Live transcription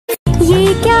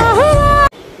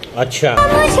अच्छा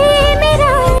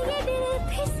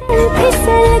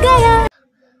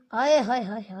हाय हाय हाय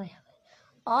हाय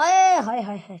हाय हाय हाय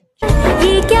हाय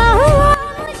ये क्या हुआ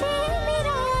मुझे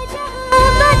मेरा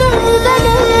जहां बदल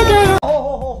गया।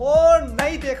 हो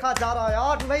नहीं देखा जा रहा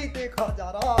यार, नहीं देखा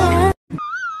जा रहा।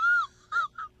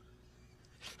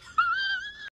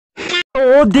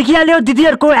 ओ देखिहाल्यो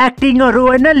दिदीहरुको एक्टिङहरु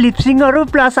हैन, लिपसिङहरु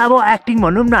प्लस अब एक्टिङ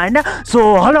भनौं न हैन। सो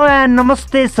हेलो एन्ड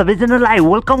नमस्ते सबैजनालाई,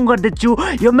 वेलकम गर्दैछु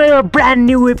यो मेरो ब्रान्ड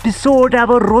न्यू एपिसोड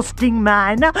अब रोस्टिङमा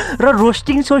हैन। र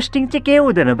रोस्टिङ सोस्टिङ चाहिँ के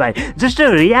हुँदैन भाइ, just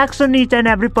reaction each and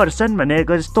every person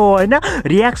भनेको जस्तो हैन।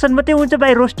 रियाक्सन मात्रै हुन्छ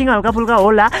भाइ, रोस्टिङ हल्का फुल्का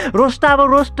होला। रोस्ट अब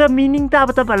रोस्ट मिनिङ त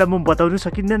अब तपाईहरुलाई म बताउन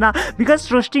सकिँदैन, because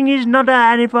roasting is not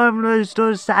any form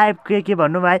साहेब के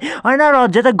भन्नु भाइ हैन। र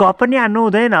जे त गफ पनि हान्नु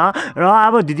हुँदैन, र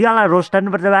अब दिदीहरुलाई रोस्ट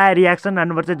हान्नुपर्छ भाइ, रियाक्सन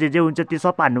हान्नुपर्छ, जे हुन्छ त्यो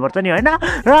सब हान्नुपर्छ नि हैन।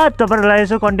 र तपाईहरुलाई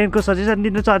यसो कन्टेन्टको सजेसन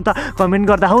दिनु छ भने त कमेन्ट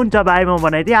गर्दा हुन्छ भाइ, म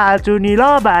बनाइदिइहाल्छु नि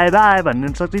ल। बाई बाई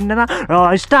भन्नु सकिँदैन,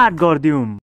 र स्टार्ट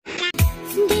गरिदिउँ।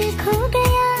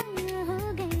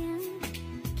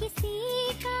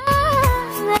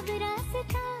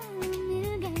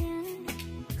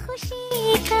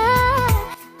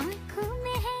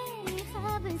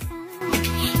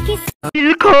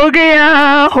 दिल खो गया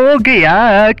हो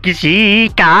गया किसी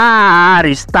का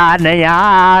रिश्ता नया,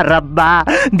 रब्बा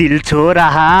दिल छो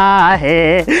रहा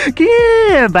है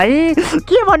के भाइ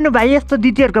के भन्नु भाइ। यस्तो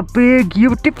दिदीहरुको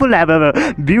ब्युटिफुल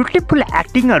ब्युटिफुल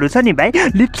एक्टिङहरु छ नि भाइ।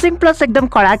 लिपसिङ प्लस एकदम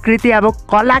कलाकृति, अब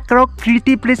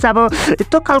कलाकृति प्लस अब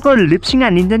यस्तो खालको लिपसिङ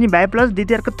हानिन्छ नि भाइ। प्लस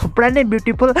दिदीहरुको थोप्रा नै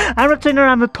ब्युटिफुल। हाम्रो च्यानल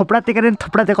राम्रो थोप्रा देखाएर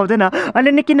थोप्रा देखाउँदैन,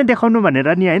 अहिले नै किन देखाउनु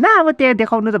भनेर नि हैन। अब त्यहाँ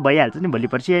देखाउनु त भइहाल्छ नि भोलि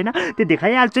पर्सि हैन, त्यो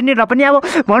देखाइहाल्छु नि। र पनि अब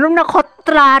भनौँ न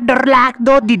खतरा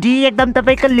डरलाग्दो दिदी एकदम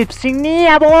तपाईको लिपसिङ नि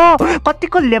अब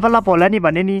कतिको लेभल अप होला नि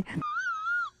भने नि।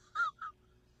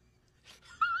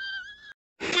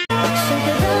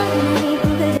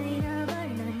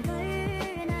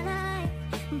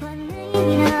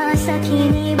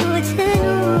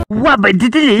 वा भाइ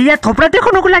दिदीले यहाँ थोप्रा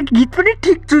देखाउनुको लागि गीत पनि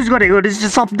ठिक चुज गरेको रहेछ,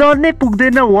 शब्द नै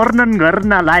पुग्दैन वर्णन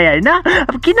गर्नलाई हैन।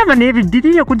 अब किनभने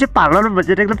दिदी यो कुन चाहिँ पार्लरमा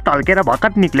बसेर एकदम टल्केर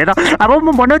भर्खर निक्लेर अब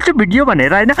म बनाउँछु भिडियो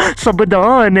भनेर हैन, शब्द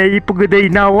नै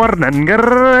पुग्दैन वर्णन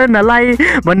गर्नलाई,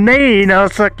 भन्नै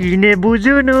नसकिने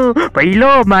बुझ्नु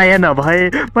पहिलो माया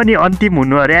नभए पनि अन्तिम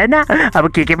हुनु अरे हैन। अब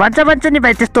के भन्छ नि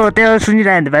भाइ, त्यस्तो त्यो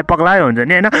सुनिरह्यो भने भाइ पग्ला हुन्छ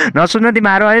नि हैन। नसुन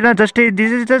तिमीहरू हैन, जस्तै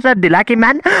दिस इज ढिलाकी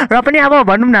म्यान। र पनि अब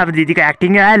भनौँ न अब दिदीको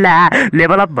एक्टिङ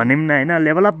लेभल अप भनौँ न हैन।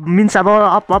 लेभल अप मिन्स अब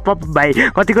अप भाइ,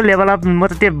 कतिको लेभल अप म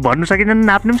त त्यो भन्नु सकिँदैन,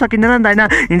 नाप्नु पनि सकिँदैन नि त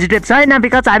हैन। इन्जिटेट छैन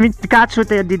बिकज हामी कहाँ छु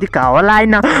त्यो दिदी कहाँ होला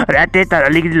हैन। र त्यही त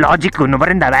अलिकति लजिक हुनु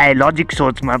पर्यो नि त भाइ, लजिक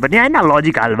सोचमा पनि हैन,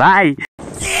 लजिक हाल भाइ।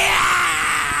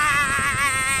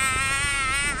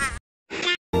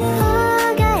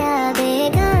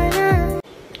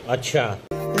 अच्छा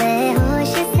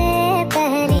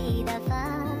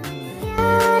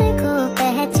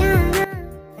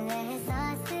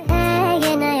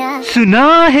सुना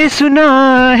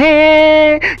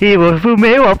है ये वो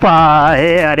में वफा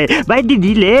है। अरे भाई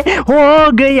दिदीले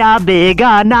हो गया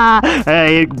बेगाना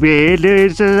एक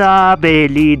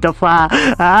पहली दफा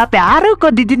प्यार को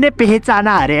दीदी ने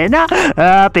पहचाना अरे है ना,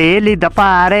 पहली दफा।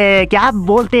 अरे क्या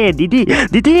बोलते हैं दीदी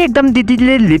एकदम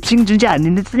दिदीले लिपसिङ जुन चाहिँ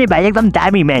हानिदिन्छ नि भाइ एकदम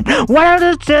दामी man. What are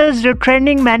the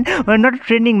trending man, not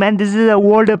trending man, this is a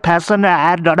old fashion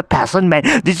add, not a fashion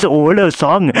man, this is old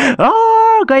song.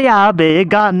 गया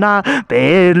बेगाना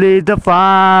पहली दफा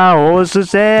होश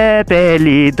से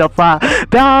पहली दफा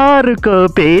प्यार को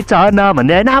पहचाना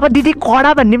भन्ने होइन। अब दिदी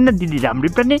कडा भन्ने न, दिदी राम्री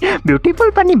पनि ब्युटिफुल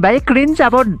पनि भाइ। क्रिन्ज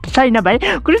अब छैन भाइ,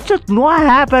 cringe no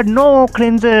have no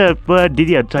cringe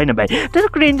दिदीहरू छैन भाइ। त्यस्तो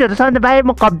क्रिन्जहरू छ भने त भाइ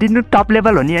म कप्दिनु टप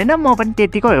लेभल हो नि होइन, म पनि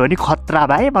त्यतिकै हो नि खतरा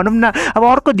भाइ भनौँ न। अब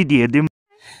अर्को दिदी हेरिदिउँ।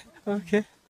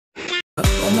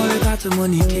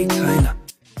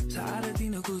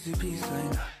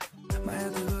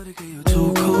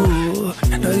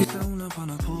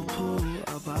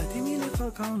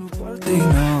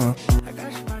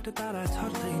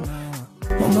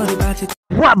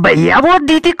 वा भाइ अब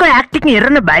दिदीको एक्टिङ हेर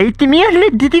न भाइ, तिमीहरूले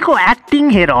दिदीको एक्टिङ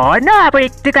हेर होइन। अब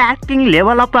यतिको एक्टिङ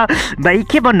लेभल अप भाइ,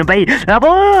 के भन्नु भाइ। अब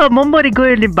मम्बरी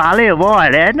गयो नि भालै हो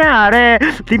अरे होइन।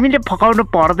 अरे तिमीले फकाउनु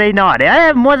पर्दैन अरे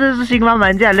है, म जस्तो सिग्मा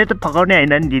मान्छेहरूले त फकाउने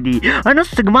होइन नि दिदी होइन।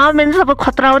 सिग्मा मान्छे अब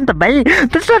खतरा हो नि त भाइ,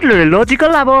 त्यस्तो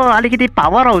लोजिकल अब अलिकति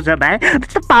पावर आउँछ भाइ,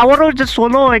 त्यस्तो पावर आउँछ।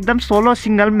 सोलो एकदम सोलो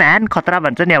सिङ्गल म्यान खतरा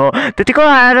भन्छ नि, अब त्यतिको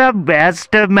आएर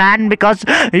best man. Because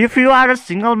if you are a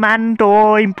single man to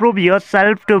improve your self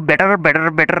self to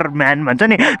better man भन्छ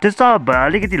नि त्यस्तो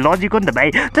अलिकति लजिक हो नि त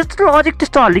भाइ त्यस्तो लजिक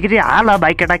त्यस्तो अलिकति हाल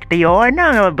भाइ केटाकेटी हो होइन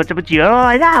बच्ची हो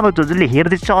होइन अब जसले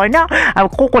हेर्दैछ होइन अब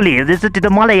कसले हेर्दैछ त्यो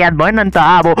त मलाई याद भएन नि त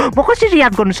अब म कसरी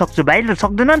याद गर्नु सक्छु भाइ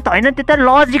सक्दैन नि त होइन त्यो त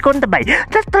लजिक हो नि त भाइ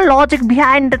त्यस्तो logic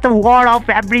behind the word of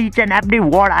every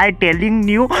word I telling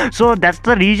you so that's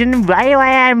the reason why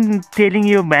I am telling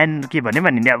you man के भन्यो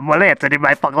भने अब मलाई हेर्छ नि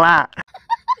भाइ पग्ला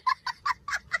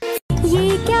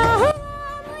ये क्या हुआ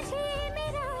मुझे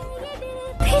मेरा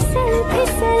ये दिल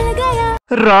फिसल गया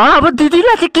र अब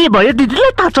दिदीलाई चाहिँ के भयो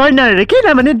दिदीलाई थाहा छैन अरे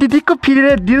किनभने दिदीको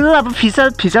दिल अब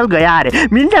फिसल गयो अरे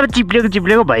मिन्स अब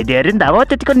चिप्लेको भइदियो अरे नि त अब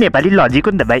त्यतिको नेपाली लजिक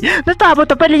हो नि त भाइ जस्तो अब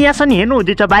तपाईँले यहाँसम्म हेर्नु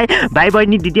हुँदैछ भाइ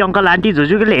बहिनी दिदी अङ्कल आन्टी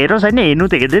जुजूले हेरोस् होइन हेर्नु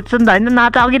त हेर्दैछ नि त होइन न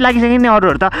त अघि लागिसक्यो नि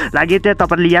अरूहरू त लागि त्यो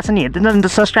तपाईँले यहाँसम्म हेर्दैछ नि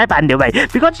त सब्सक्राइब हानिदियो भाइ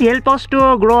because help us to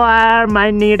grow our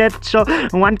my needed so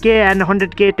 1K and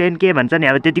 100K 10K भन्छ नि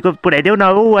अब त्यतिको पुऱ्याइदेऊ न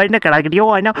हो होइन केटाकेटी हो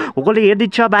होइन कसले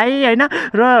हेर्दैछ भाइ होइन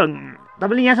र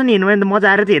तपाईँले यहाँसम्म हेर्नु भने त मजा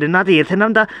आएर चाहिँ हेरेन त हेर्थेन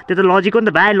नि त त्यो त लजिक हो नि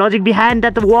त भाइ logic behind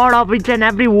that word of each and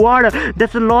every word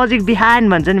that's logic behind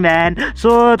भन्छ नि म्यान सो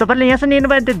तपाईँले यहाँसम्म हेर्नु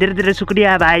भने त धेरै धेरै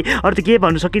शुक्रिया भाइ अरू त के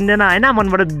भन्नु सकिँदैन होइन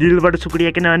मनबाट दिलबाट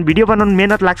शुक्रिया किनभने भिडियो बनाउनु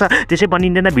मेहनत लाग्छ त्यसै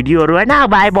बनिँदैन भिडियोहरू होइन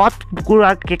भाइ बहुत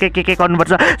कुरा के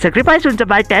गर्नुपर्छ सेक्रिफाइस हुन्छ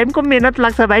भाइ टाइमको मेहनत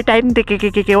लाग्छ भाइ टाइम त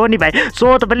के हो नि भाइ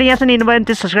सो तपाईँले यहाँसम्म हेर्नु भयो भने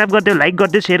त्यो सब्सक्राइब गरिदियो लाइक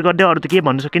गरिदियो सेयर गरिदियो अरू त के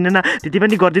भन्नु सकिँदैन त्यति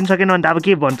पनि गरिदिनु सकेन भने त अब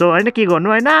के भन्छौ होइन के गर्नु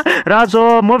होइन र सो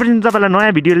म पनि तपाईँलाई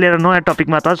नयाँ भिडियो लिएर नयाँ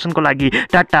टपिकमा तर्सनको लागि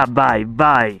टाटा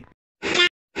बाई